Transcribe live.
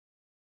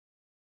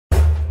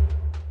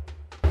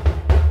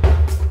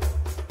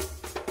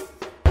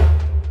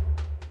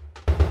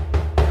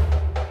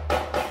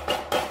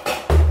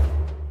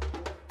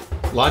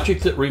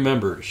Logic that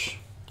remembers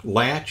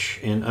latch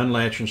and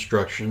unlatch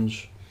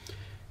instructions,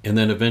 and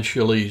then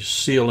eventually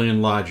seal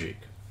in logic.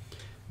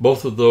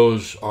 Both of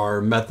those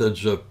are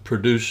methods of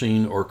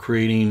producing or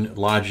creating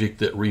logic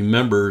that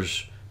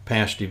remembers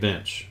past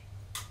events.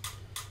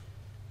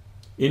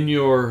 In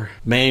your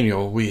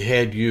manual, we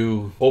had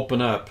you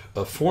open up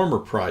a former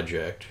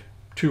project,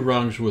 2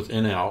 rungs with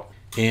in out,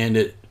 and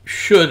it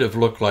should have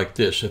looked like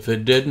this. If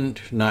it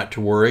didn't, not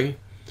to worry.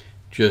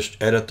 Just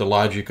edit the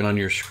logic on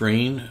your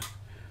screen,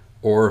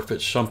 or if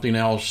it's something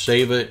else,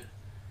 save it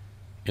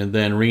and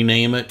then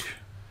rename it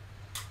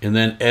and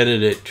then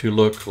edit it to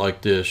look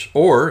like this.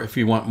 Or if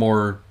you want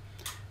more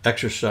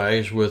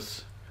exercise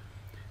with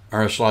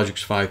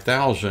RSLogix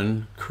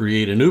 5000,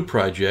 create a new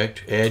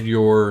project, add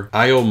your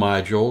IO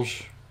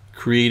modules,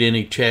 create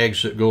any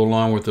tags that go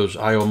along with those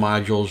IO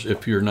modules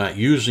if you're not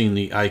using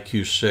the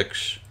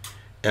IQ6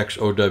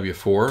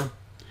 XOW4,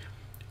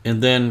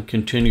 and then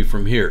continue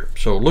from here.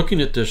 So looking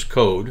at this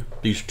code,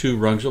 these 2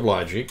 rungs of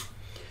logic,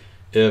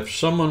 if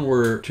someone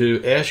were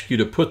to ask you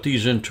to put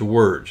these into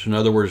words, in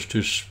other words,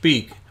 to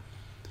speak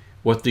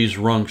what these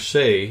rungs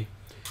say,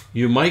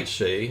 you might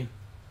say,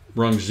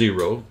 rung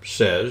 0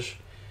 says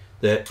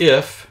that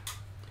if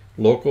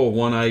local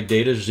 1i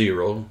data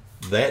 0,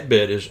 that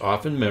bit is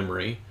off in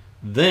memory,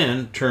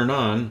 then turn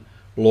on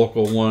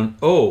local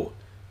 1o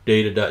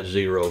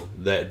data.0,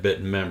 that bit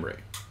in memory.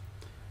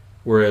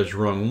 Whereas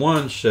rung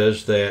 1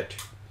 says that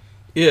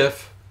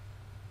if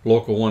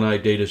local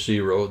 1i data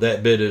 0,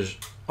 that bit is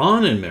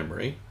on in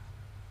memory,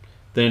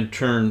 then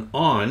turn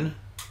on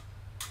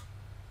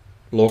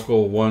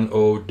local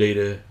 1o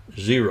data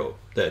 0,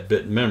 that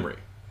bit in memory.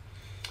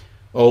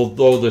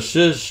 Although this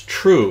is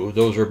true,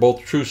 those are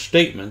both true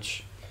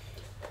statements,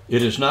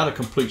 it is not a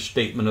complete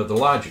statement of the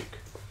logic.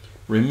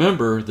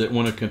 Remember that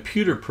when a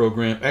computer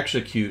program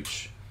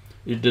executes,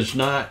 it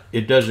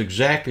does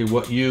exactly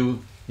what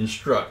you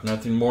instruct,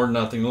 nothing more,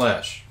 nothing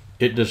less.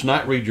 It does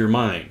not read your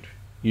mind.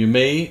 You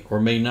may or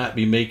may not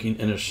be making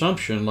an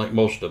assumption like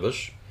most of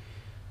us,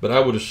 but I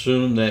would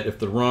assume that if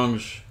the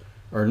rungs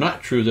are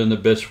not true, then the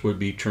bits would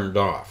be turned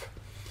off.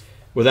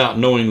 Without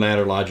knowing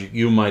ladder logic,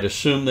 you might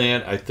assume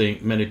that. I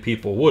think many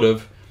people would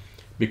have,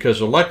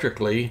 because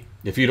electrically,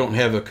 if you don't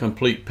have a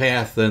complete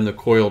path, then the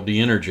coil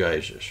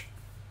de-energizes.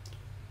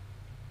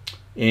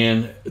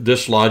 And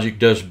this logic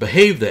does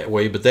behave that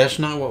way, but that's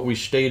not what we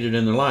stated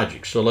in the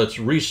logic. So let's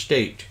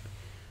restate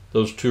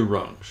those 2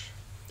 rungs.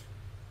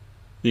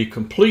 The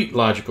complete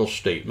logical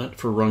statement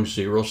for rung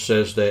 0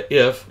 says that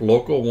if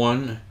local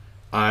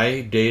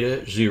 1i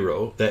data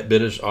 0, that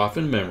bit is off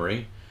in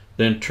memory,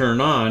 then turn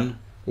on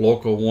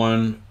local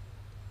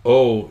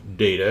 1o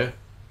data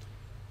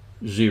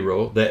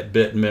 0, that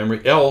bit in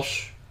memory,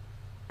 else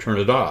turn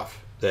it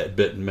off, that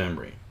bit in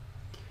memory.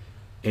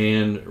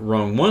 And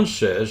rung 1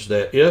 says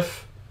that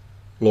if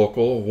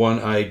local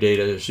 1i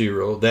data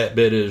 0, that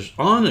bit is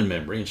on in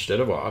memory instead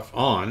of off,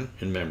 on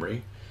in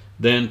memory,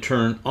 then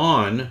turn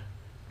on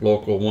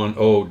local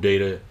 1o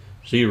data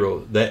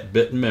 0, that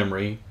bit in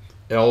memory,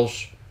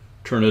 else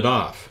turn it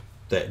off,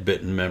 that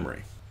bit in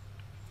memory.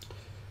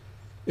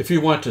 If you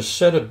want to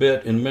set a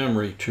bit in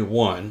memory to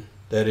 1,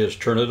 that is,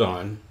 turn it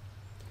on,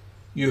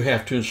 you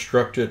have to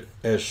instruct it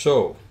as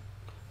so.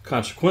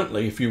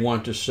 Consequently, if you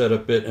want to set a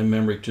bit in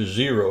memory to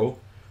 0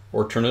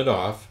 or turn it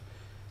off,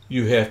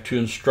 you have to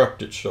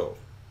instruct it so.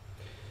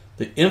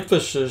 The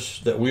emphasis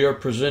that we are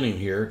presenting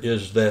here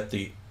is that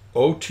the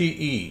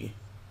OTE,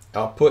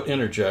 output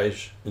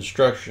energize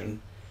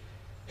instruction,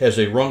 has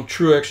a rung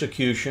true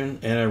execution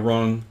and a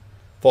rung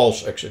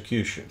false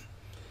execution.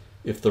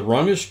 If the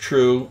rung is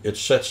true, it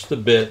sets the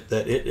bit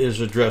that it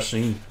is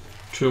addressing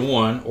to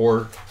 1,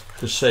 or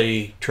to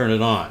say turn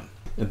it on.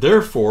 And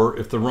therefore,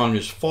 if the rung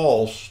is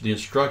false, the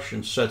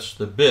instruction sets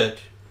the bit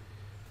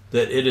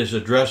that it is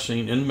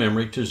addressing in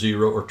memory to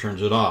 0 or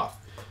turns it off.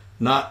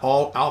 Not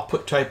all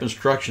output type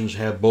instructions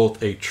have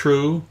both a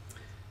true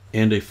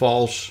and a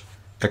false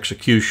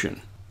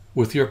execution.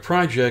 With your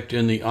project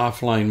in the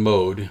offline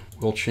mode,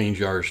 we'll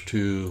change ours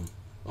to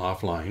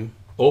offline.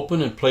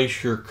 Open and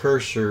place your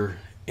cursor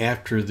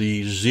after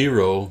the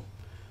 0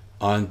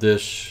 on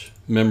this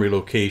memory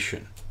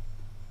location.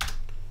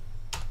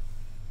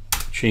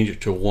 Change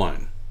it to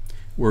 1.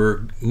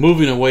 We're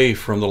moving away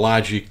from the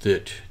logic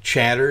that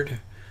chattered,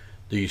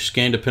 the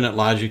scan-dependent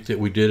logic that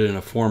we did in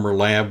a former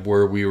lab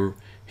where we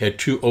had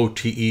 2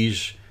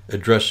 OTEs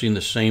addressing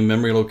the same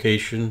memory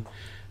location.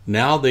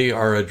 Now they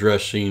are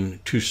addressing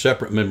 2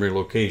 separate memory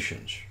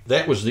locations.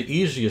 That was the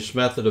easiest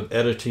method of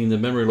editing the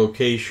memory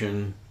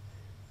location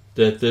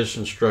that this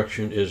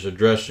instruction is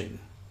addressing,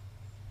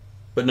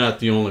 but not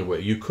the only way.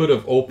 You could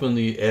have opened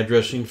the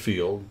addressing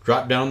field,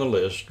 dropped down the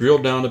list,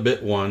 drilled down to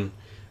bit 1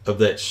 of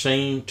that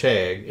same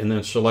tag, and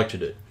then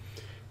selected it.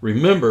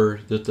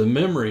 Remember that the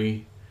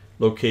memory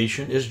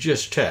location is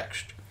just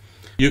text.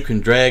 You can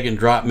drag and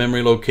drop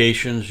memory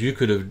locations. You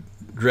could have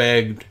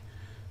dragged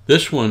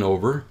this one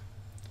over,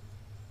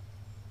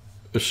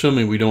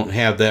 assuming we don't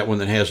have that one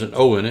that has an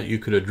O in it. You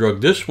could have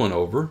dragged this one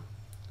over,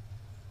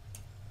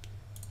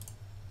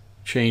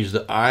 change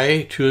the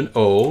I to an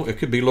O. It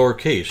could be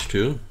lowercase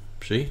too.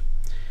 See?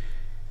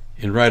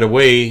 And right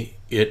away,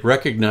 it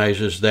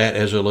recognizes that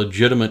as a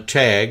legitimate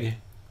tag.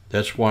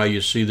 That's why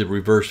you see the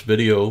reverse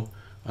video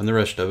on the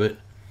rest of it.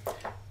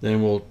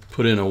 Then we'll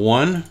put in a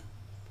 1,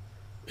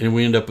 and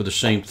we end up with the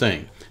same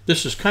thing.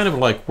 This is kind of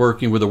like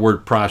working with a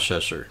word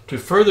processor. To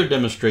further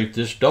demonstrate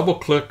this,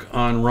 double-click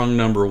on rung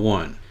number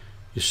 1.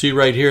 You see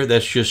right here,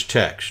 that's just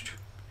text.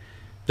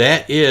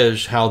 That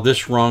is how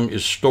this rung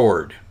is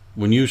stored.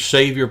 When you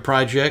save your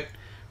project,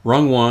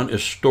 rung 1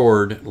 is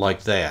stored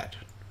like that,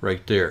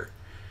 right there.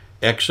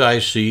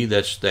 XIC,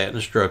 that's that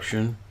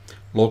instruction.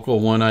 Local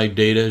 1I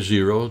data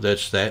 0,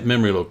 that's that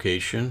memory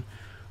location.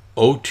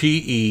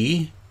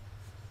 OTE,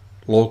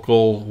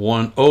 local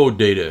 1O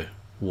data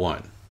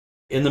 1.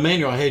 In the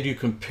manual, I had you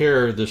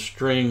compare the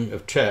string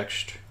of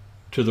text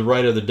to the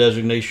right of the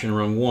designation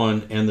rung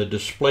 1 and the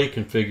display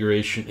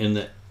configuration in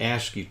the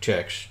ASCII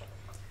text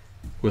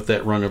with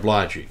that rung of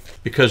logic.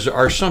 Because there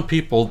are some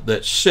people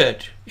that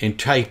sit and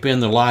type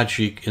in the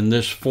logic in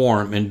this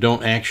form and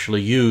don't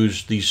actually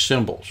use these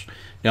symbols.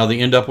 Now they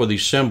end up with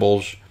these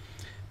symbols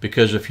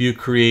because if you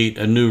create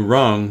a new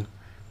rung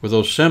with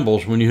those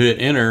symbols, when you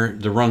hit enter,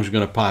 the rung's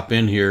going to pop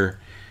in here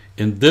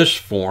in this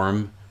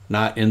form,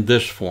 not in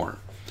this form.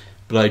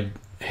 But I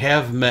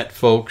have met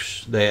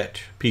folks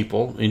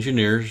people,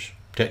 engineers,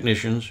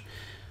 technicians,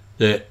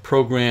 that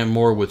program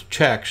more with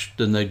text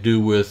than they do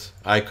with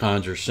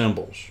icons or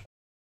symbols.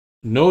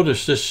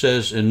 Notice this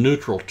says in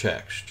neutral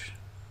text.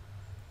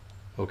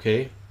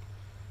 Okay?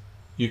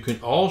 You can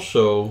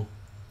also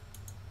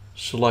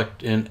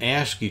select in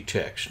ASCII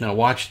text. Now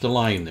watch the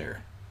line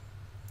there.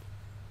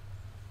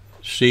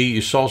 See,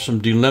 you saw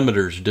some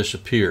delimiters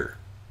disappear.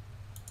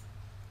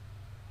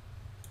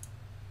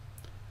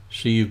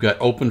 See, you've got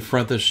open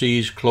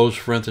parentheses, close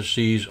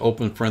parentheses,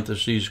 open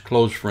parentheses,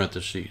 close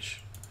parentheses.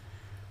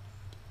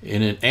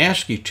 And in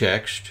ASCII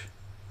text,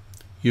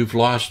 you've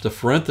lost the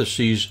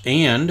parentheses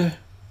and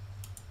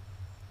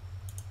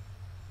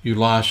you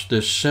lost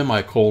this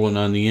semicolon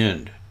on the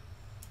end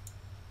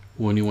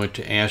when you went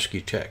to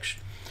ASCII text.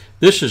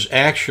 This is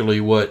actually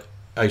what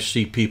I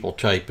see people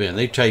type in.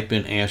 They type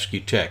in ASCII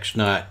text,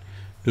 not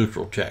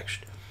neutral text.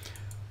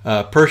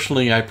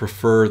 Personally, I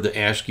prefer the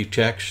ASCII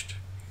text,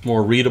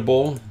 more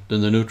readable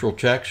than the neutral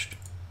text.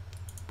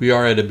 We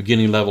are at a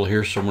beginning level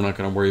here, so we're not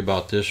going to worry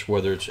about this,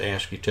 whether it's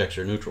ASCII text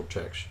or neutral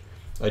text.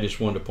 I just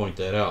wanted to point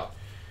that out.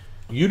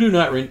 You do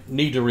not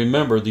need to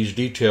remember these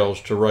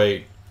details to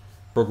write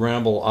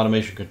programmable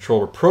automation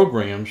controller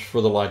programs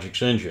for the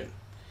Logix engine.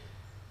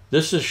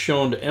 This is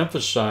shown to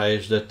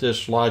emphasize that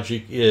this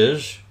logic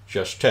is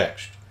just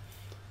text,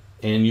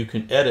 and you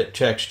can edit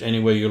text any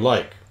way you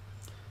like.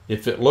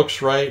 If it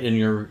looks right and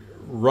your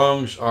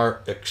rungs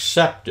are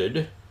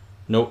accepted,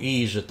 no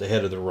E's at the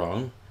head of the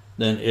rung,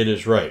 then it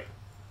is right.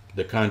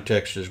 The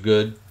context is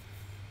good.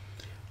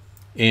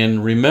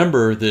 And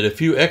remember that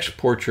if you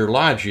export your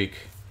logic,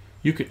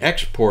 you can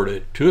export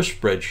it to a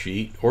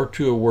spreadsheet or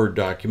to a Word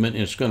document,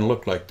 and it's going to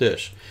look like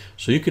this.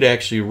 So you could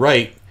actually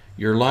write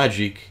your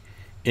logic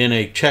in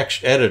a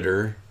text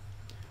editor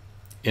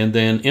and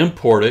then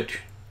import it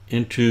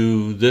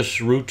into this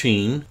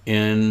routine,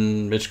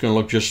 and it's going to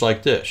look just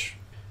like this.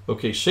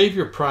 Okay, save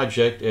your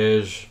project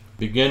as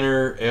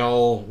beginner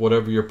L,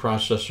 whatever your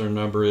processor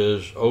number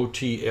is,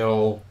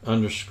 OTL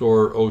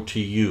 _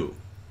 OTU.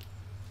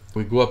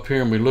 We go up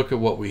here and we look at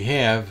what we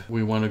have.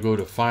 We want to go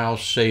to File,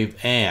 Save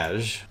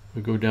As.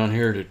 We go down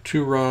here to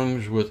 2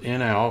 rungs with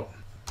in out,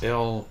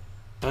 L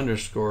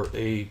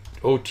 _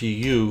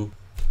 OTU,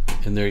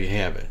 and there you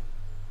have it.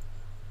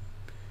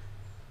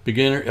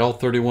 Beginner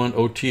L31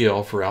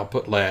 OTL for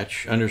output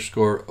latch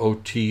 _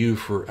 OTU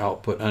for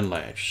output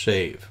unlatch.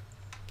 Save.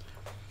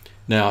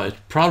 Now it's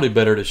probably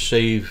better to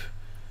save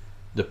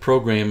the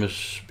program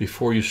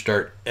before you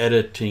start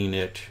editing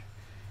it,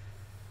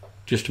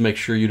 just to make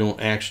sure you don't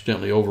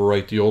accidentally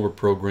overwrite the older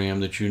program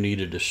that you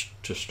needed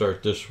to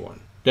start this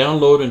one.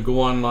 Download and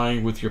go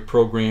online with your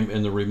program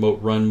in the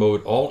remote run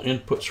mode, all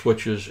input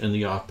switches in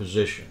the off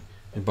position.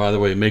 And by the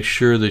way, make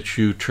sure that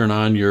you turn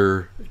on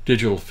your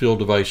digital field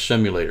device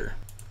simulator.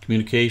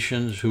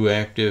 Communications, who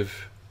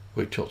active,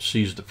 wait till it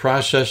sees the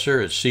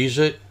processor, it sees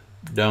it,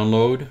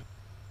 download.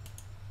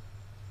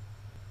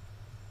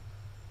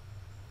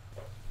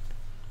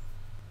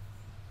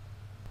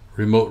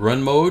 Remote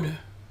run mode,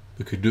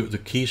 we could do it with the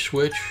key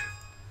switch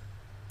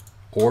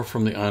or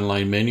from the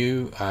online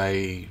menu.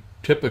 I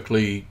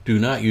typically do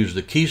not use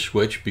the key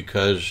switch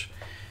because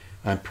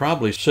I'm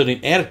probably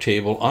sitting at a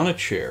table on a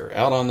chair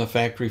out on the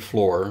factory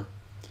floor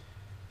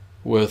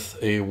with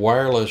a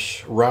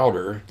wireless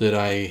router that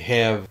I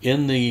have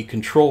in the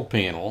control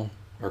panel,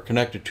 or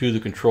connected to the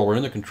controller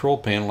in the control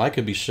panel. I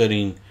could be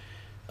sitting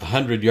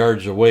 100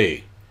 yards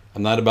away.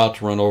 I'm not about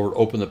to run over,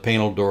 open the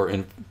panel door,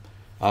 and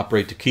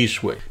operate the key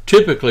switch.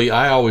 Typically,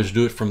 I always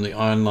do it from the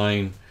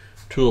online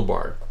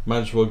toolbar. Might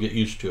as well get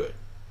used to it.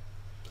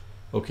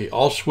 Okay,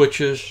 all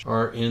switches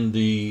are in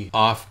the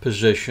off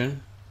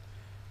position,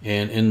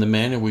 and in the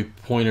manual we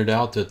pointed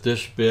out that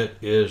this bit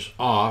is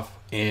off,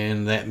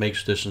 and that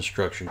makes this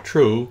instruction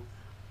true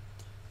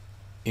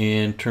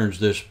and turns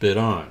this bit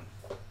on.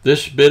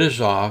 This bit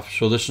is off,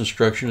 so this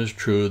instruction is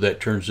true.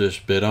 That turns this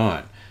bit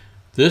on.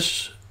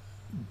 This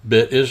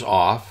bit is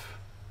off,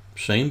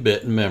 same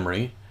bit in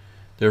memory.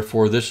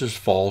 Therefore, this is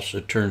false.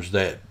 It turns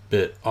that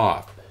bit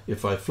off.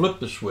 If I flip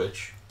the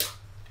switch,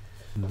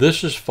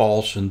 this is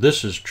false and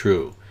this is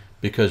true.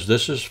 Because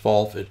this is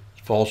false,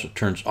 it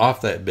turns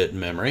off that bit in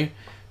memory.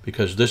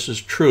 Because this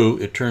is true,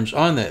 it turns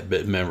on that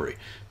bit in memory.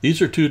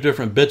 These are two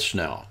different bits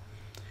now.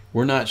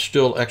 We're not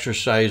still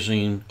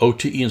exercising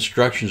OTE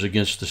instructions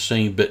against the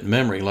same bit in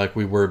memory like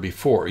we were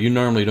before. You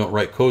normally don't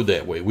write code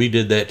that way. We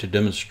did that to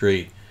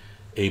demonstrate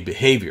a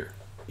behavior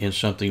in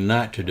something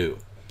not to do.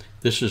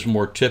 This is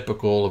more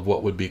typical of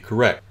what would be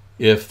correct.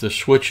 If the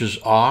switch is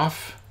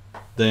off,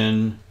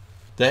 then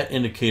that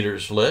indicator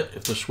is lit.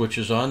 If the switch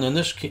is on, then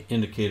this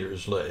indicator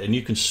is lit. And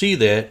you can see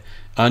that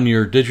on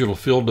your digital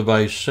field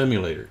device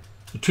simulator.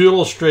 The two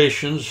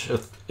illustrations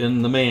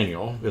in the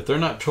manual, if they're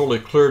not totally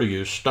clear to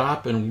you,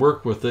 stop and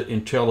work with it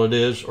until it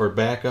is, or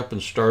back up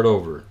and start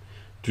over.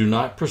 Do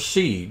not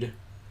proceed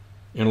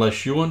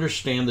unless you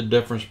understand the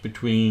difference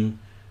between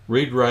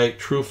read-write,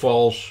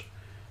 true-false,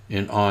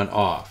 and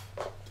on-off.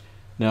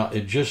 Now,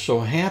 it just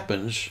so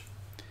happens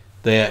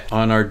that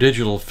on our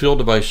digital field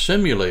device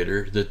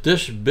simulator, that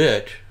this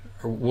bit,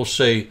 or we'll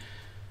say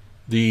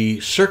the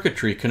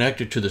circuitry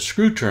connected to the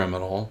screw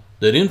terminal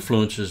that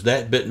influences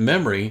that bit in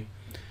memory,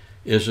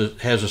 has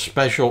a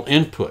special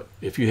input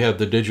if you have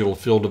the digital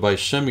field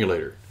device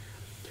simulator.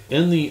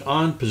 In the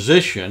on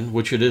position,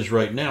 which it is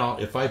right now,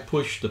 if I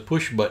push the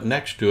push button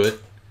next to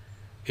it,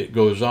 it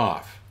goes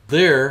off.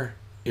 There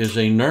is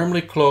a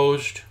normally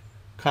closed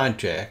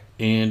contact,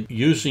 and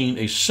using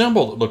a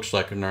symbol that looks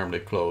like a normally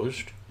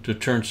closed to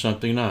turn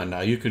something on.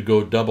 Now you could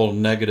go double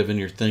negative in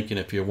your thinking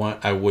if you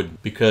want. I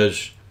wouldn't,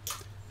 because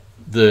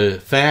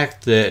the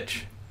fact that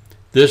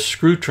this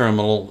screw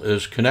terminal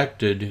is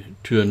connected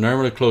to a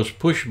normally closed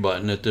push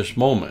button at this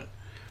moment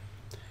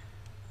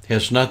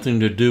has nothing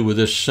to do with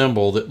this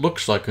symbol that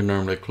looks like a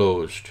normally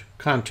closed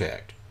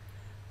contact.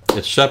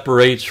 It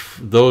separates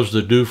those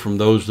that do from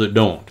those that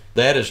don't.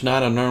 That is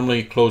not a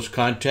normally closed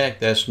contact.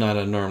 That's not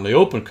a normally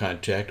open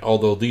contact,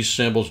 although these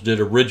symbols did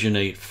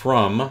originate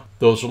from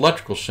those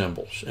electrical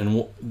symbols.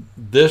 And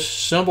this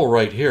symbol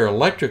right here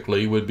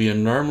electrically would be a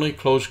normally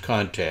closed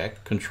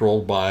contact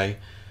controlled by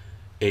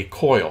a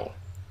coil.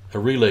 A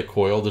relay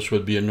coil. This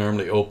would be a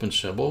normally open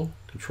symbol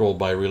controlled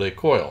by a relay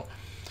coil.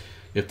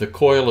 If the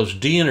coil is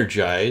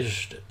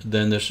de-energized,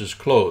 then this is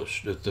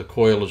closed. If the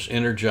coil is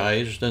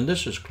energized, then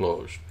this is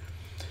closed.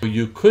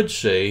 You could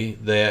say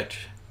that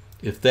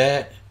if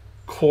that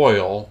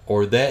coil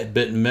or that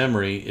bit in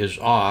memory is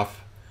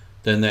off,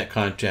 then that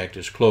contact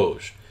is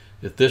closed.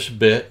 If this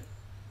bit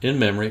in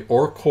memory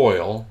or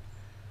coil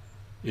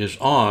is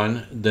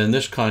on, then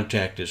this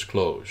contact is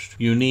closed.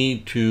 You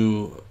need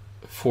to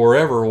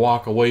forever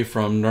walk away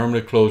from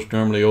normally closed,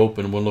 normally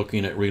open when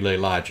looking at relay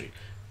logic.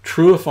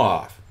 True if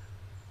off.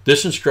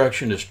 This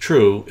instruction is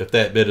true if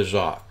that bit is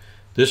off.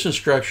 This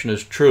instruction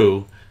is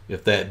true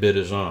if that bit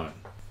is on.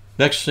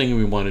 Next thing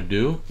we want to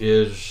do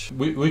is,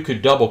 we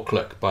could double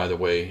click, by the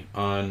way,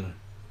 on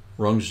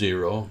rung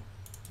 0.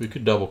 We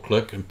could double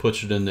click and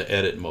puts it in the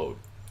edit mode.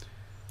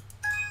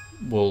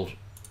 We'll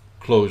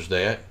close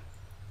that.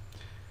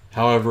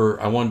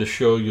 However, I wanted to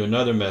show you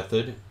another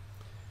method,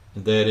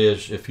 and that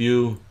is if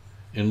you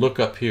look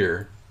up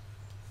here,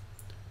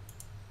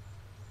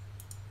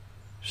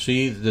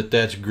 see that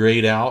that's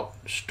grayed out,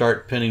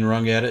 start pinning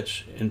rung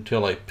edits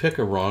until I pick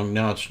a rung.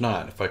 Now it's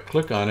not. If I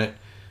click on it,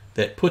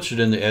 that puts it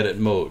in the edit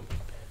mode,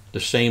 the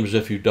same as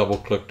if you double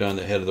clicked on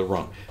the head of the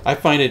rung. I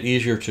find it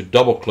easier to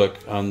double click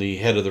on the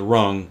head of the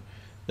rung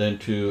than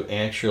to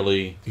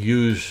actually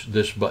use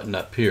this button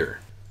up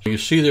here. You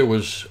see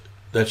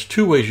that's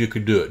two ways you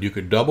could do it. You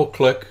could double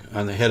click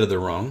on the head of the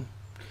rung.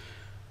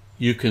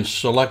 You can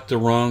select the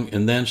rung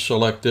and then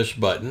select this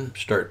button,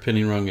 start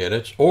pinning rung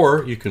edits,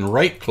 or you can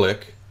right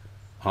click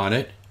on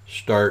it,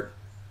 start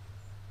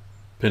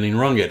pinning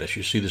rung edits.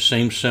 You see the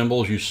same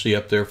symbols you see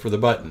up there for the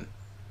button.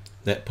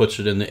 That puts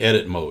it in the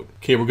edit mode.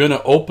 Okay, we're going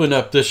to open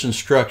up this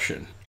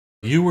instruction.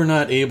 You were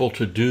not able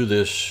to do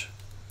this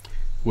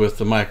with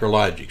the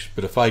MicroLogics,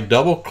 but if I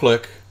double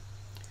click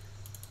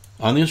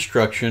on the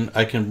instruction,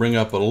 I can bring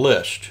up a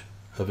list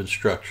of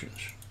instructions.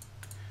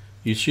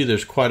 You see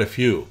there's quite a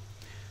few.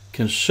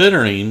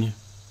 Considering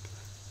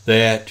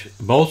that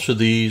most of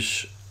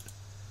these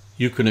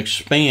you can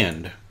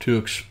expand to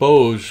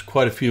expose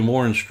quite a few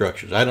more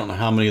instructions. I don't know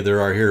how many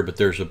there are here, but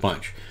there's a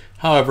bunch.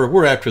 However,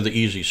 we're after the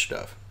easy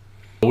stuff.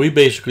 We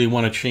basically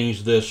want to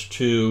change this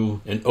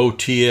to an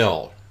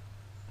OTL,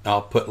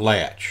 output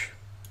latch.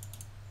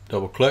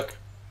 Double click,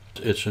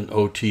 it's an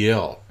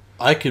OTL.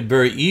 I could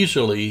very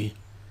easily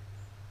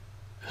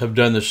have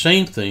done the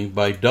same thing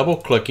by double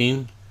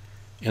clicking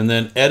and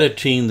then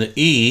editing the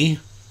E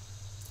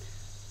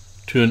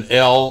to an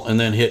L and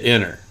then hit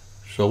enter.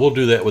 So we'll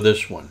do that with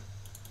this one.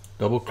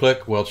 Double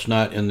click, well, it's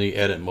not in the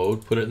edit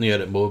mode. Put it in the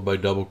edit mode by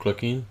double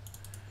clicking.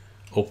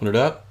 Open it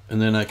up,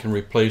 and then I can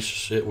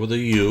replace it with a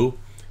U.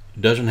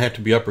 It doesn't have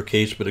to be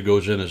uppercase, but it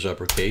goes in as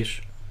uppercase.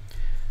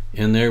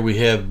 And there we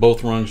have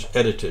both rungs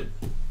edited.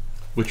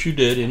 which you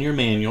did in your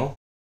manual.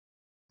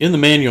 In the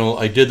manual,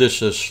 I did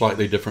this a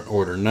slightly different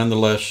order.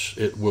 Nonetheless,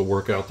 it will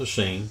work out the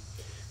same.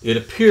 It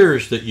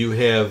appears that you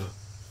have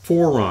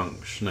 4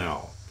 rungs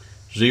now,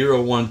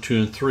 0, 1,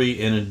 2, and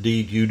 3, and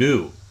indeed you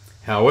do.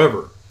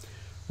 However,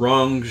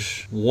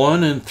 rungs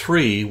 1 and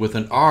 3 with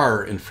an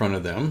R in front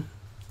of them,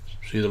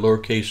 see the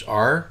lowercase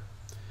r,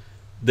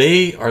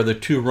 they are the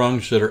 2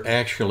 rungs that are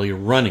actually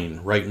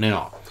running right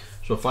now.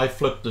 So if I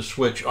flip the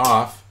switch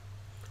off,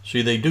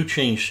 see they do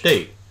change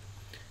state.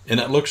 And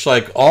it looks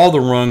like all the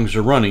rungs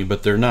are running,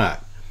 but they're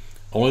not.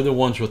 Only the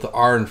ones with the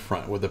R in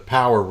front, with the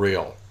power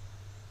rail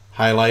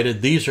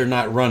highlighted, these are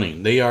not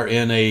running. They are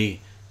in a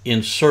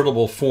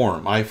insertable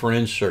form, I for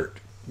insert.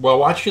 While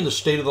watching the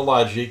state of the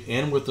logic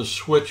and with the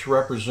switch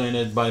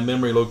represented by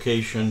memory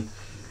location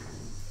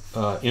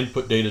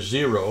input data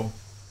 0,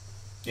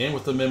 and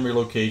with the memory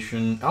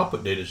location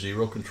output data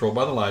 0 controlled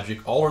by the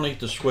logic, alternate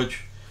the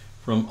switch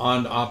from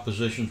on to off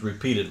positions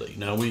repeatedly.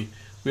 Now we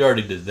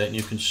already did that, and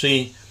you can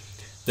see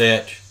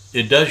that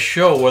it does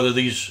show whether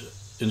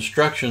these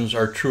instructions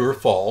are true or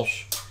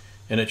false,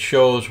 and it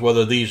shows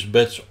whether these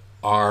bits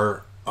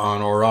are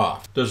on or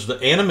off. Does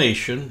the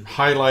animation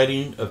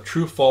highlighting of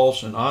true,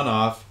 false, and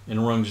on-off in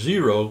rung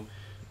 0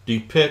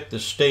 depict the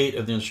state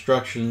of the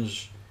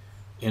instructions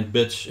and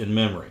bits in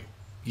memory?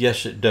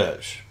 Yes, it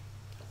does,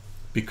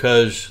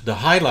 because the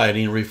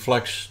highlighting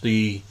reflects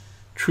the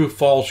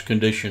true-false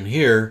condition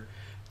here.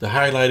 The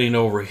highlighting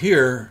over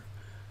here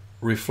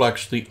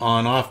reflects the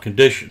on-off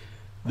condition.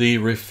 The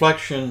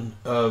reflection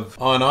of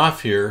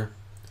on-off here,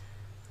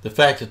 the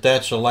fact that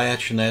that's a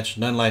latch and that's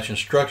an unlatch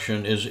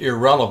instruction, is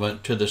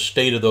irrelevant to the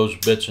state of those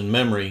bits in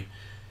memory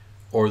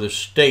or the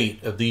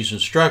state of these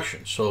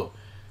instructions. So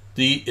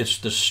it's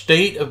the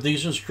state of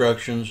these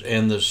instructions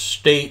and the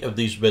state of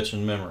these bits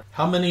in memory.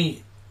 How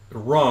many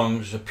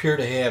rungs appear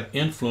to have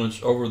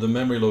influence over the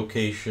memory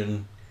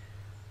location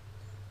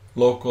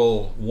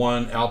local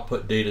 1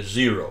 output data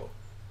 0?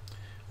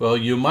 Well,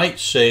 you might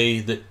say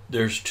that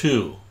there's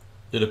 2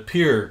 that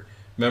appear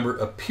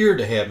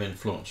to have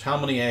influence. How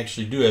many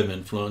actually do have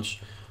influence?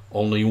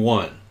 Only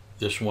 1.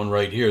 This one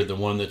right here, the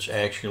one that's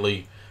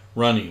actually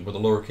running with the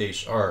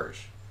lowercase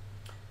r's.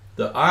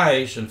 The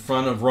I's in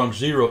front of rung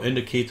 0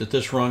 indicate that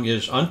this rung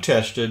is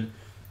untested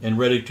and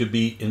ready to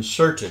be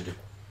inserted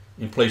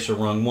in place of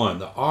rung 1.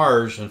 The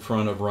R's in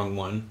front of rung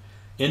 1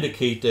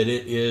 indicate that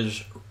it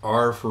is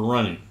R for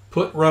running.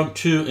 Put rung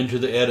 2 into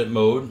the edit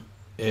mode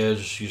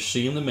as you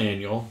see in the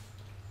manual,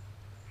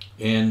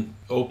 and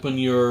open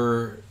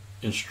your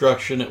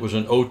instruction. It was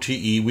an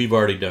OTE. We've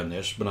already done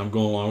this, but I'm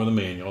going along with the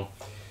manual.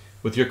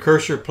 With your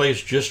cursor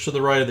placed just to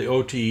the right of the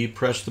OTE,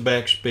 press the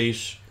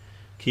backspace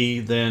key,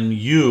 then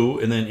U,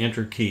 and then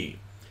enter key.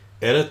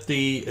 Edit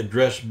the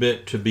address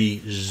bit to be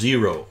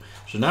 0.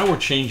 So now we're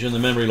changing the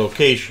memory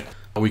location.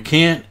 We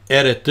can't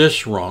edit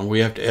this rung. We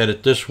have to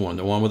edit this one,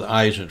 the one with the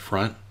I's in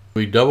front.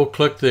 We double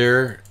click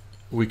there.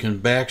 We can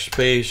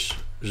backspace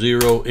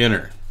 0,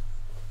 enter.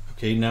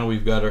 Okay, now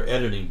we've got our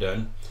editing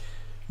done.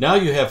 Now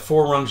you have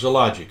 4 rungs of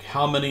logic.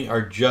 How many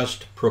are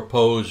just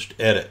proposed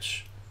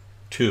edits?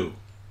 2.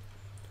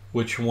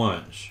 Which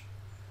ones?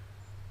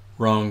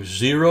 Rung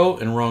 0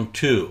 and rung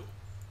 2.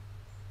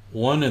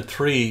 1 and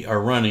 3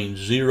 are running.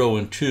 0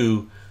 and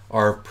 2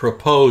 are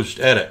proposed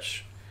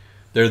edits.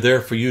 They're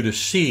there for you to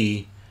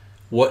see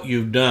what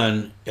you've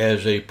done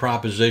as a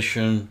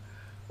proposition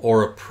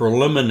or a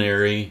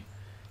preliminary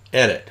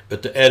edit.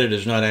 But the edit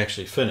is not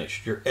actually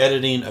finished. You're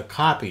editing a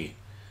copy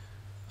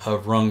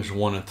of rungs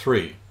 1 and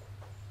 3.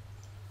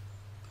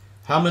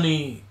 How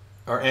many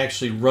are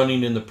actually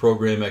running in the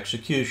program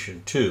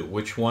execution? 2.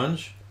 Which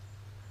ones?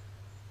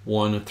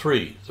 1 and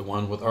 3, the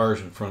one with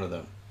R's in front of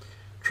them.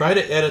 Try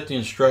to edit the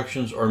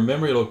instructions or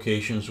memory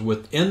locations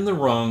within the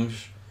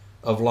rungs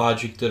of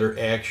logic that are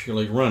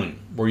actually running.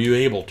 Were you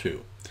able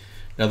to?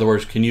 In other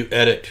words, can you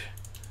edit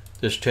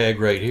this tag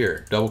right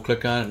here? Double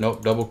click on it?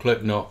 Nope. Double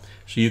click? No.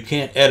 So you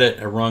can't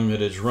edit a rung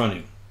that is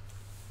running.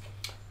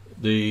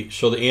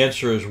 So the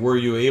answer is, were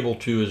you able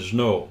to, is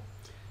no.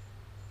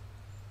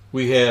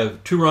 We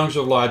have 2 rungs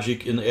of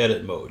logic in the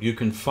edit mode. You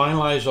can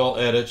finalize all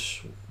edits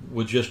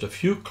with just a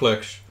few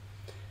clicks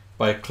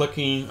by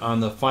clicking on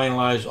the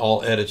Finalize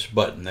All Edits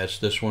button. That's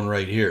this one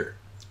right here.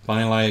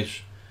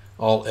 Finalize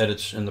all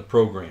edits in the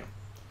program.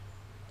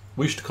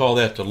 We used to call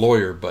that the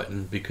lawyer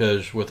button,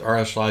 because with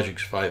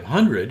RSLogix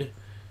 500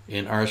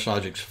 and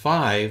RSLogix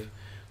 5,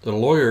 the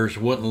lawyers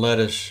wouldn't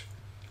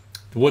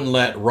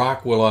let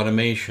Rockwell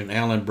Automation,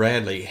 Allen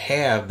Bradley,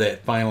 have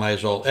that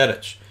Finalize All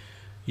Edits.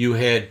 You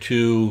had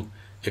to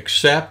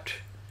accept,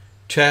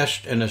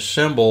 test, and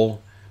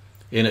assemble,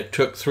 and it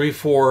took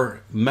 3-4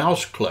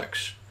 mouse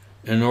clicks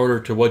in order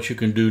to what you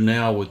can do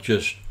now with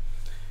just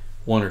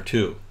 1 or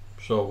 2.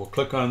 So we'll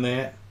click on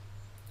that,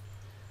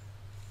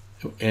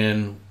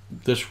 and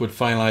this would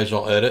finalize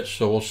all edits,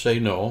 so we'll say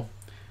no.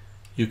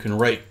 You can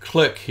right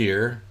click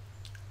here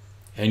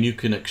and you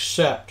can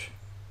accept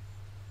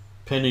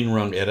pending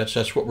rung edits.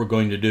 That's what we're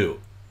going to do.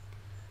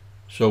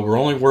 So we're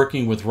only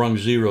working with rung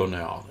 0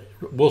 now.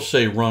 We'll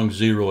say rung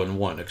 0 and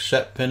 1.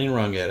 Accept pending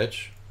rung edits.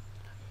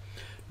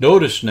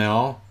 Notice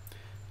now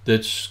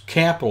that's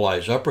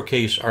capitalized,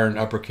 uppercase R and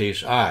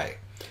uppercase I.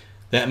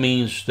 That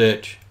means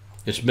that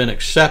it's been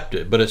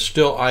accepted, but it's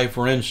still I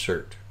for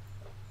insert.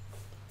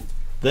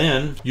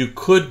 Then you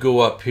could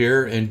go up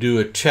here and do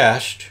a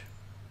test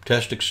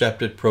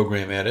accepted,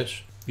 program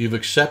edits. You've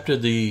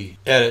accepted the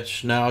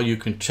edits, now you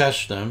can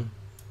test them.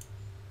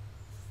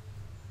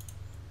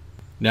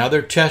 Now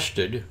they're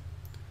tested,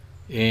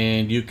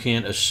 and you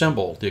can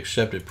assemble the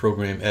accepted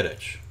program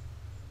edits.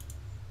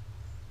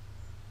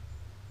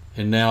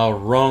 And now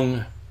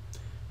rung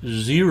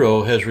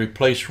 0 has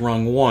replaced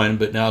rung 1,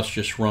 but now it's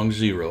just rung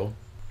 0.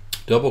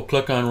 Double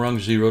click on rung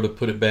 0 to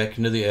put it back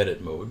into the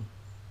edit mode.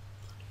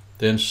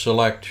 Then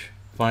select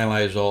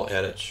finalize all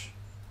edits.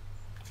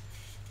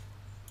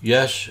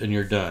 Yes, and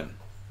you're done.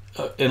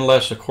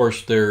 Unless, of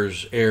course,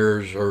 there's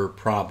errors or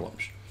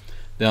problems.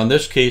 Now in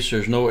this case,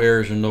 there's no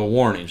errors and no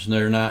warnings.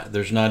 And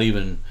there's not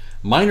even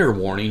minor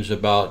warnings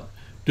about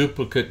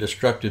duplicate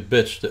destructive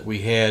bits that we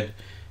had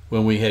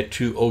when we had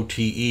two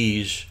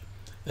OTEs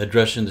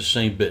addressing the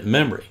same bit in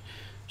memory.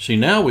 See,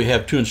 now we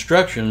have two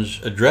instructions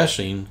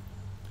addressing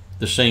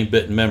the same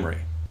bit in memory.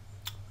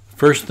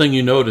 First thing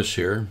you notice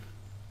here,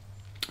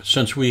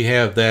 since we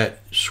have that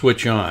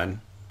switch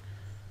on,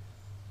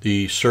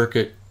 the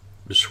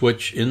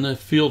switch in the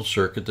field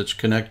circuit that's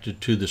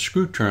connected to the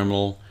screw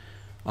terminal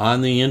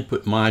on the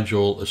input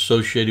module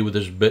associated with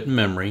this bit in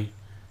memory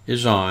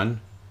is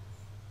on,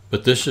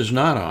 but this is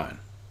not on,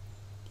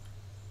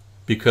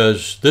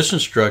 because this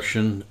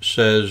instruction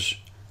says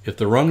if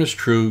the rung is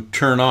true,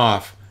 turn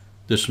off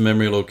this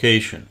memory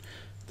location.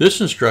 This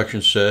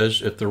instruction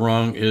says if the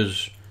rung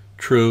is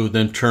true,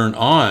 then turn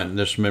on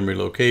this memory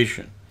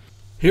location.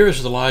 Here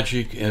is the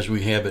logic as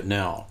we have it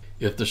now.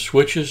 If the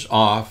switch is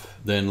off,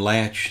 then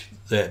latch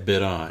that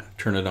bit on,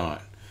 turn it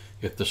on.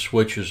 If the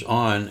switch is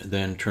on,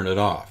 then turn it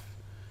off.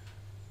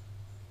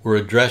 We're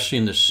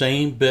addressing the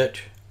same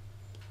bit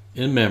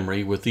in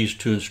memory with these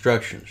two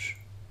instructions.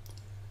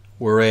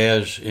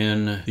 Whereas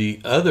in the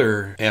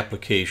other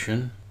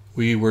application,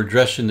 we were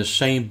addressing the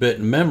same bit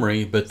in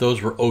memory, but those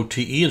were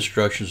OTE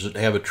instructions that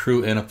have a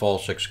true and a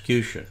false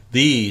execution.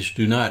 These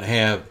do not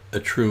have a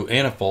true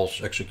and a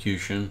false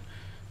execution.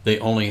 They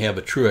only have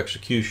a true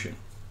execution.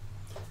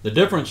 The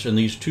difference in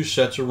these two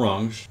sets of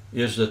rungs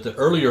is that the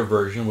earlier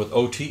version with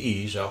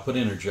OTEs, output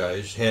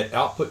energized, had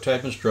output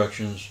type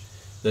instructions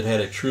that had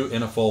a true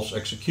and a false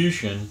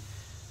execution,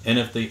 and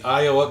if the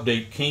IO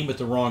update came at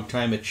the wrong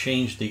time, it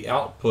changed the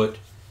output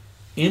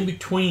in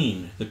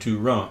between the two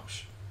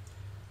rungs.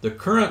 The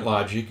current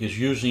logic is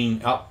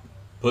using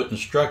output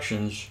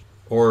instructions,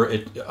 or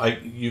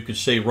you could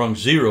say rung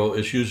 0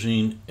 is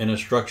using an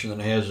instruction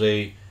that has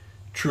a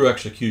true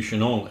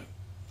execution only,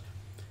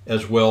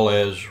 as well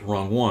as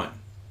rung 1.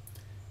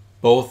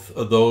 Both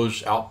of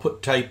those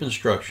output type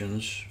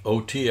instructions,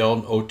 OTL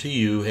and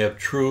OTU, have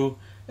true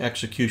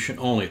execution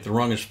only. If the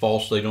rung is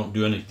false, they don't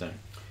do anything.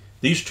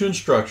 These two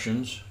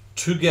instructions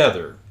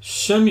together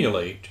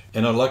simulate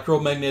an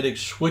electromagnetic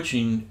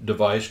switching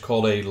device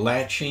called a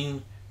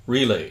latching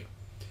relay.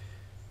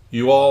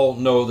 You all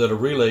know that a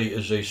relay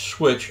is a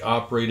switch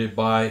operated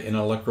by an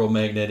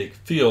electromagnetic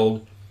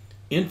field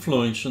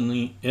influencing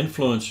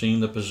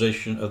the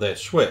position of that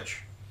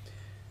switch.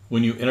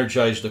 When you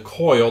energize the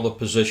coil, the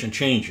position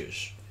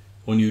changes.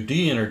 When you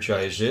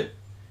de-energize it,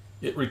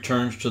 it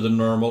returns to the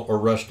normal or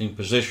resting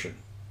position.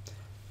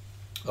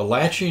 A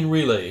latching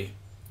relay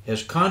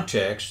has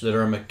contacts that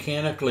are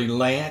mechanically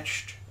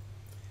latched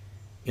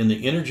in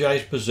the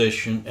energized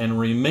position and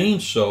remain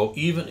so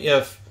even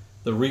if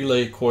the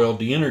relay coil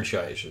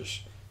de-energizes,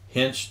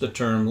 hence the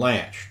term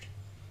latched.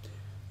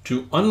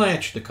 To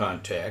unlatch the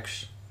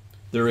contacts,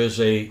 there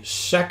is a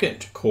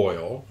second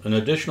coil, an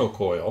additional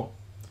coil,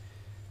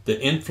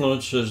 that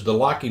influences the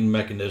locking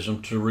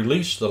mechanism to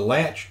release the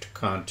latched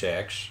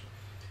contacts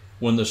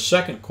when the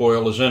second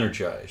coil is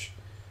energized.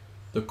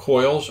 The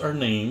coils are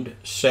named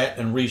set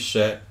and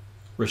reset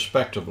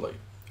respectively,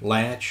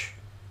 latch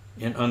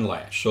and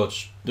unlatch. So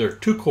there are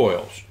two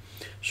coils.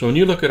 So when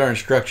you look at our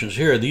instructions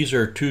here, these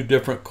are two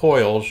different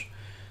coils,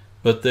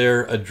 but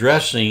they're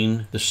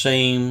addressing the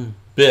same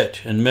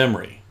bit in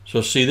memory.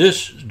 So see,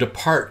 this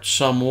departs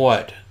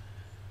somewhat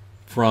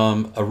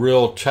from a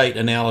real tight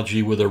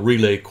analogy with a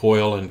relay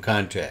coil and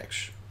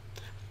contacts.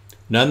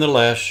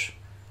 Nonetheless,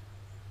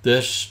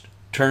 this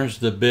turns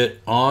the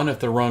bit on if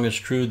the rung is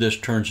true, this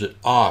turns it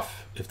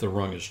off if the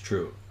rung is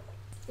true.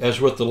 As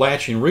with the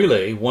latching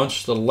relay,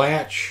 once the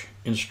latch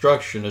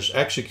instruction is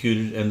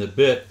executed and the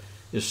bit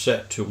is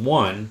set to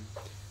 1,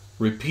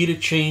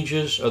 repeated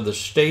changes of the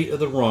state of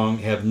the rung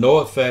have no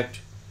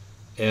effect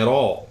at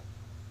all.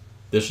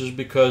 This is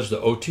because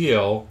the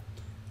OTL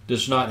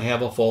does not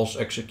have a false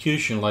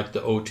execution like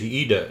the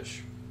OTE does.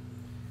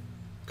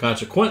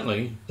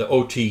 Consequently, the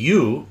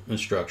OTU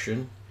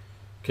instruction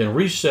can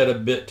reset a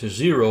bit to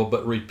 0,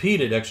 but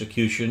repeated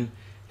execution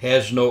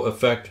has no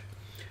effect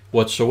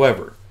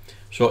whatsoever.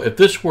 So if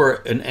this were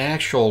an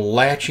actual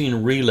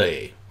latching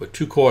relay with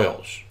two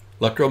coils,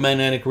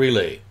 electromagnetic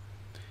relay,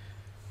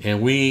 and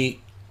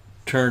we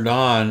turned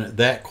on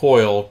that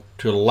coil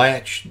to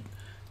latch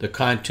the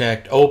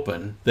contact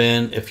open,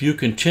 then if you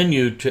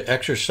continue to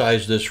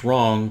exercise this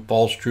wrong,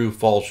 false,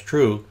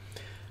 true,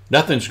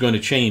 nothing's going to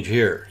change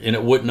here, and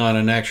it wouldn't on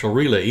an actual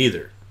relay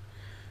either.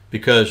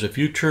 Because if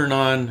you turn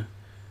on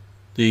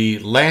the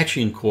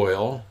latching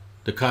coil,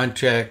 the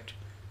contact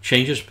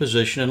changes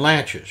position and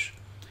latches.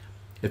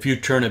 If you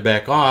turn it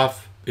back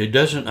off, it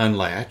doesn't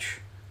unlatch.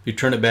 If you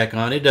turn it back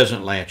on, it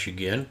doesn't latch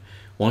again.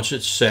 Once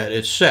it's set,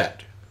 it's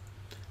set.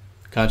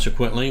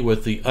 Consequently,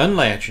 with the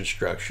unlatch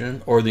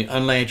instruction or the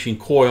unlatching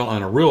coil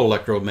on a real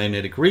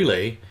electromagnetic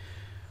relay,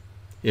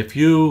 if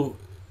you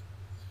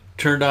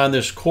turned on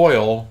this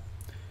coil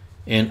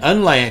and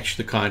unlatched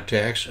the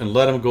contacts and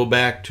let them go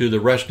back to the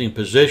resting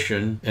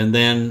position and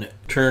then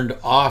turned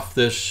off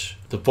the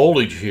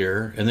voltage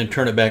here and then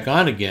turn it back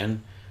on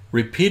again,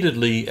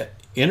 repeatedly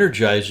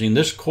energizing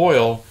this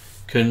coil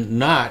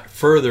cannot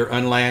further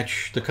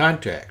unlatch the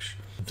contacts.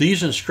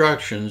 These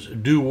instructions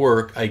do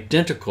work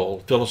identical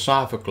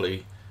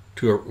philosophically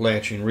to a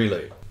latching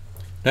relay.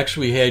 Next,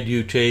 we had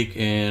you take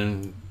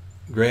and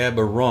grab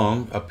a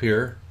rung up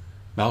here,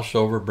 mouse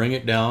over, bring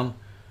it down.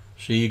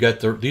 See, you got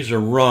these are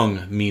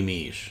rung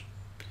mimes.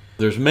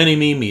 There's many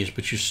mimes,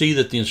 but you see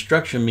that the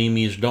instruction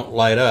mimes don't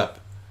light up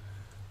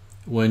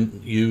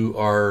when you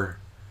are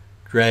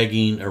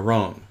dragging a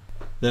rung.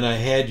 Then I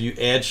had you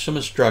add some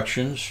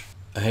instructions.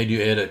 I had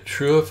you add a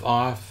true if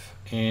off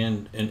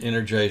and an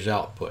energize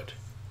output.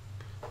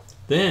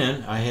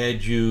 Then I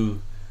had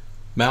you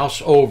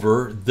mouse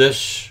over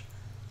this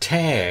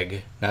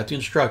tag, not the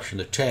instruction,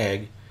 the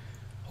tag,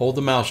 hold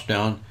the mouse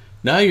down.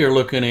 Now you're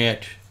looking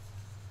at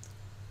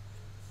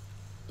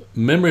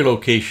memory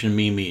location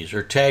mimes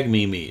or tag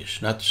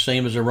mimes, not the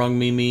same as a rung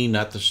mime,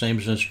 not the same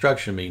as an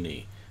instruction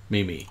mime.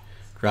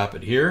 Drop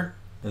it here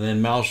and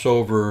then mouse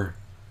over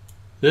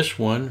this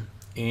one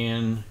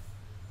and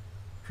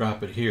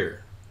drop it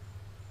here.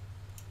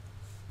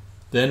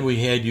 Then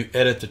we had you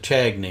edit the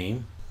tag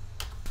name.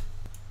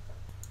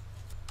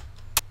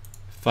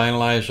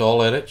 Finalize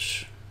all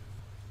edits.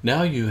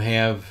 Now you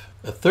have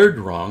a third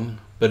rung,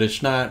 but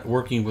it's not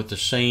working with the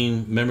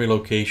same memory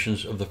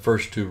locations of the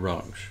first two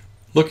rungs.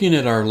 Looking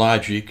at our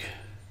logic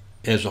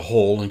as a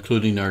whole,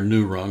 including our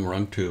new rung,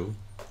 rung 2,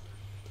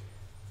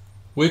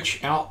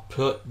 which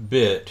output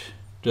bit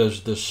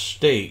does the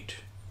state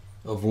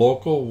of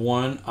local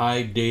 1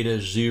 I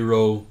data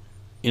 0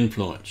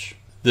 influence?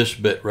 This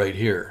bit right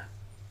here,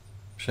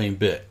 same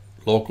bit,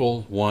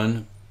 local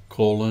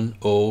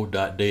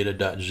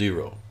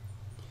 1:0.data.0.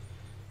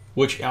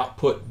 Which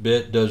output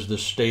bit does the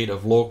state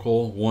of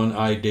local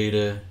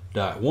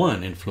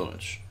 1IData.1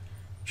 influence?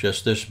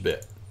 Just this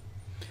bit.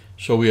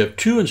 So we have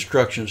two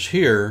instructions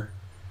here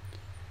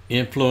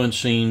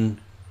influencing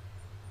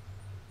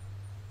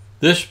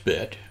this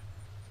bit,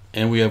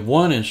 and we have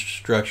one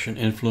instruction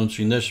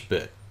influencing this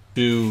bit.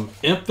 To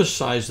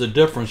emphasize the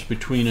difference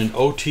between an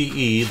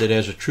OTE that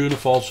has a true to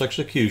false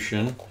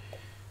execution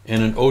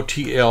and an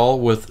OTL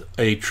with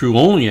a true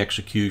only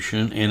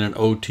execution and an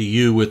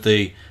OTU with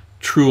a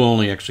true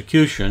only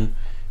execution,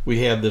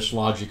 we have this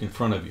logic in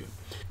front of you.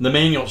 The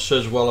manual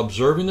says, while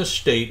observing the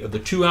state of the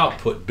two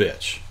output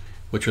bits,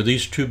 which are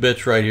these two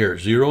bits right here,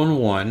 0 and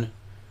 1,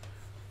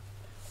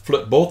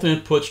 flip both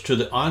inputs to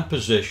the on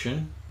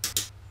position,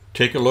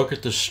 take a look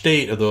at the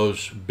state of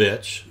those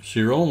bits,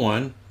 0 and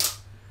 1,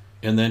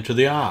 and then to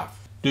the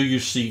off. Do you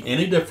see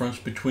any difference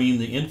between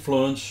the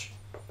influence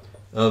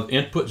of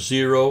input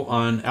 0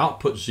 on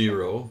output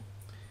 0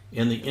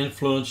 and the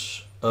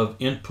influence of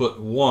input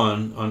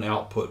 1 on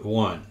output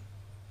 1?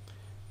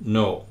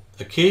 No.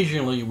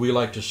 Occasionally we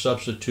like to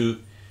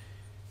substitute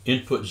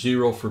input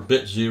 0 for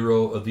bit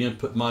 0 of the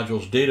input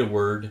module's data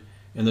word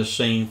and the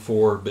same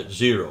for bit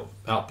 0,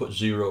 output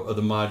 0 of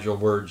the module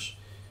word's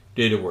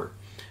data word.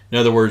 In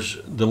other words,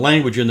 the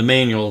language in the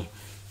manual,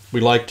 we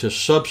like to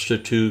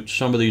substitute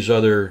some of these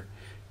other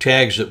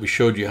tags that we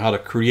showed you how to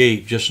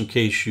create just in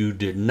case you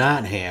did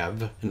not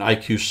have an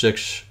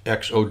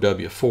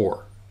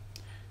IQ6XOW4.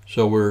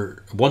 So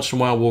once in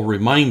a while we'll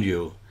remind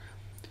you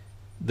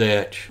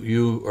that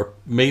you are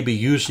maybe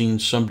using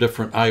some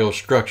different I/O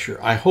structure.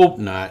 I hope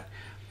not,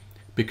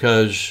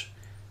 because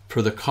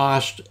for the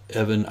cost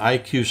of an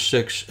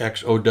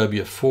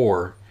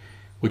IQ6XOW4,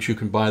 which you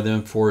can buy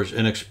them for as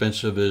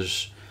inexpensive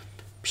as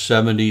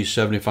 $70,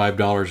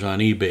 $75 on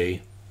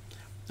eBay,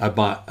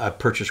 I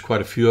purchased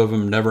quite a few of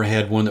them, never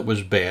had one that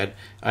was bad.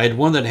 I had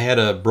one that had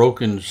a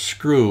broken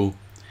screw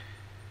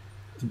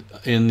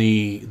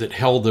that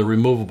held the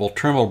removable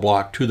terminal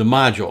block to the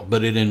module,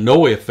 but it in no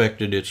way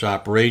affected its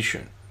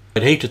operation.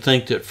 I'd hate to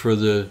think that for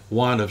the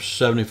want of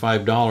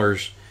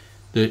 $75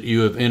 that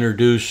you have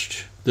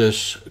introduced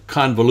this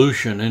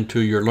convolution into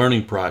your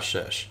learning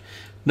process.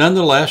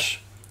 Nonetheless,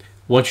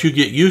 once you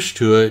get used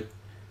to it,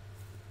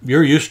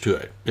 you're used to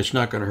it. It's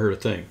not going to hurt a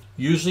thing.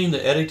 Using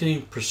the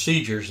editing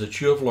procedures that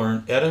you have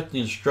learned, edit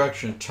the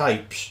instruction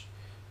types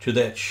to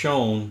that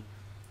shown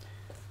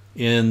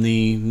in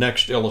the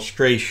next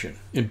illustration.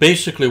 And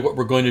basically what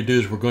we're going to do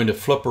is we're going to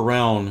flip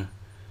around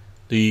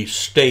the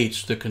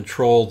states that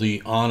control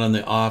the on and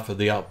the off of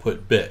the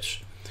output bits.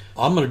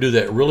 I'm going to do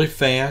that really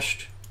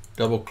fast.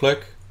 Double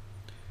click,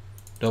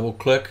 double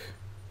click,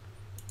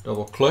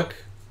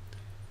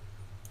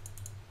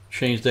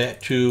 change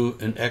that to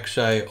an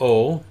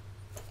XIO,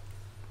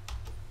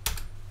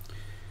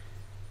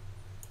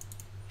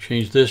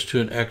 change this to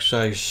an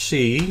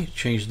XIC,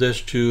 change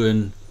this to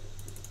an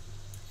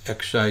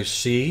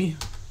XIC,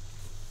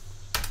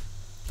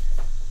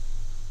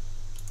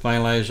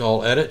 finalize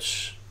all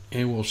edits,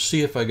 and we'll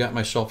see if I got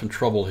myself in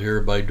trouble here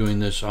by doing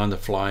this on the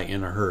fly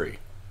in a hurry.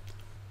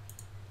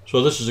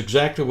 So this is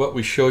exactly what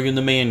we show you in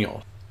the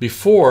manual.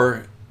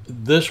 Before,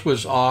 this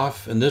was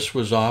off and this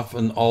was off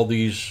and all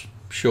these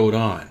showed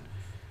on.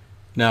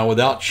 Now,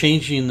 without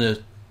changing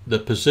the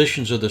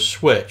positions of the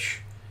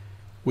switch,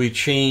 we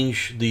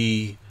change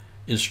the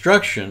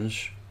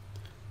instructions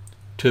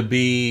to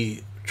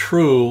be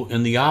true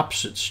in the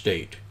opposite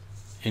state.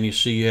 And you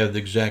see you have the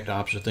exact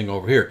opposite thing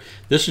over here.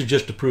 This is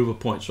just to prove a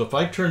point. So if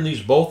I turn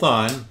these both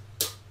on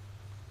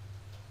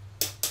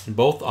and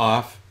both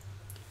off,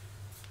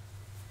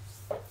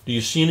 do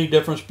you see any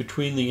difference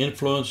between the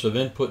influence of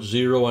input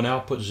 0 on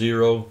output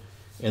 0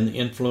 and the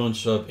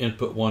influence of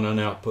input 1 on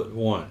output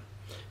 1?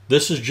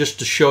 This is just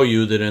to show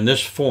you that in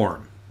this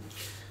form,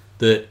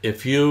 that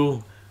if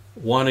you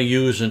want to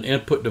use an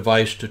input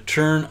device to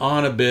turn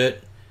on a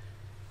bit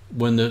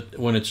when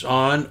it's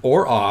on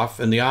or off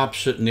in the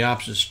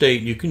opposite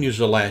state, you can use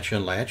a latch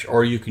unlatch,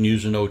 or you can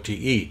use an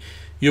OTE.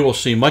 You will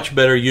see much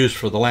better use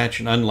for the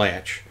latch and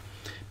unlatch,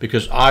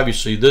 because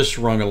obviously this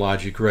rung of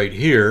logic right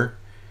here,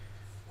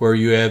 where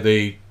you have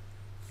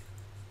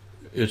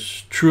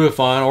it's true if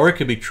on, or it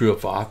could be true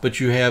if off, but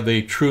you have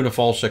a true and a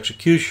false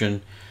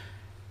execution,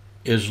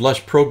 is less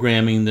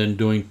programming than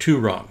doing two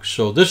rungs.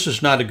 So this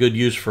is not a good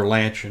use for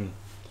latch and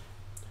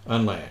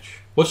unlatch.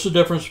 What's the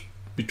difference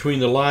between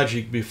the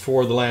logic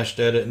before the last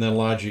edit and the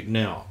logic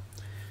now?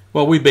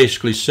 Well, we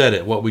basically said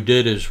it. What we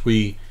did is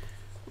we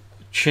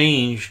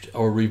changed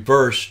or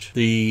reversed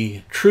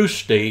the true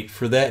state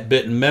for that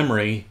bit in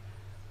memory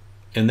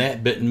and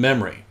that bit in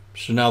memory.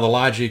 So now the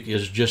logic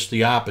is just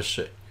the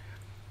opposite.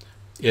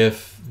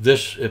 If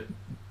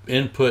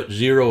input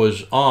 0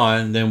 is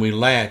on, then we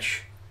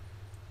latch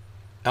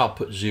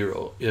output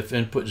 0. If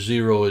input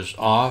 0 is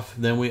off,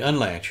 then we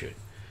unlatch it.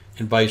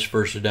 And vice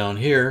versa down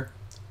here,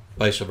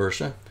 vice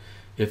versa.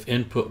 If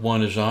input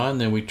 1 is on,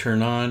 then we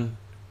turn on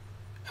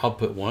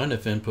output 1.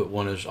 If input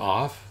 1 is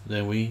off,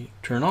 then we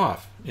turn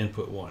off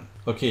input 1.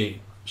 Okay,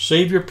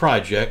 save your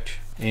project,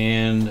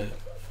 and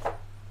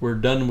we're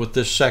done with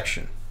this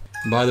section.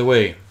 And by the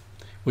way,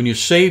 when you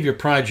save your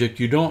project,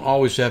 you don't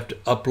always have to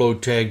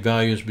upload tag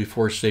values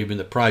before saving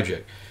the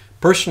project.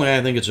 Personally,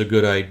 I think it's a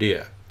good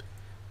idea.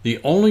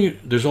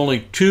 There's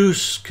only two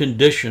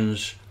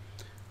conditions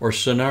or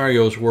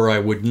scenarios where I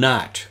would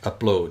not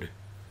upload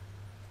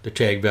the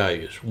tag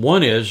values.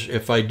 One is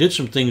if I did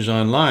some things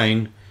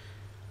online,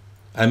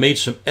 I made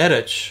some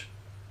edits,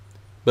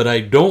 but I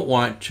don't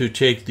want to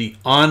take the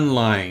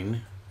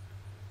online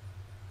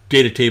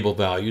data table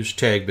values,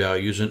 tag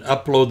values, and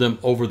upload them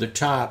over the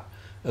top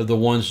of the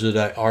ones that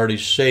I already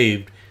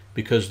saved,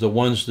 because the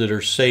ones that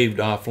are saved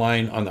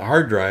offline on the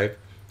hard drive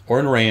or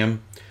in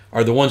RAM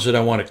are the ones that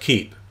I want to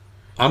keep.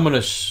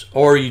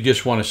 Or you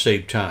just want to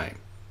save time.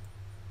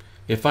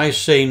 If I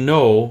say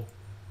no,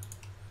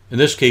 in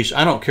this case,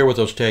 I don't care what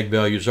those tag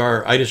values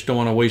are. I just don't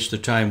want to waste the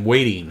time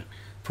waiting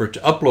for it to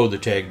upload the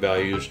tag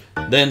values,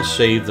 then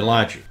save the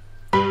logic.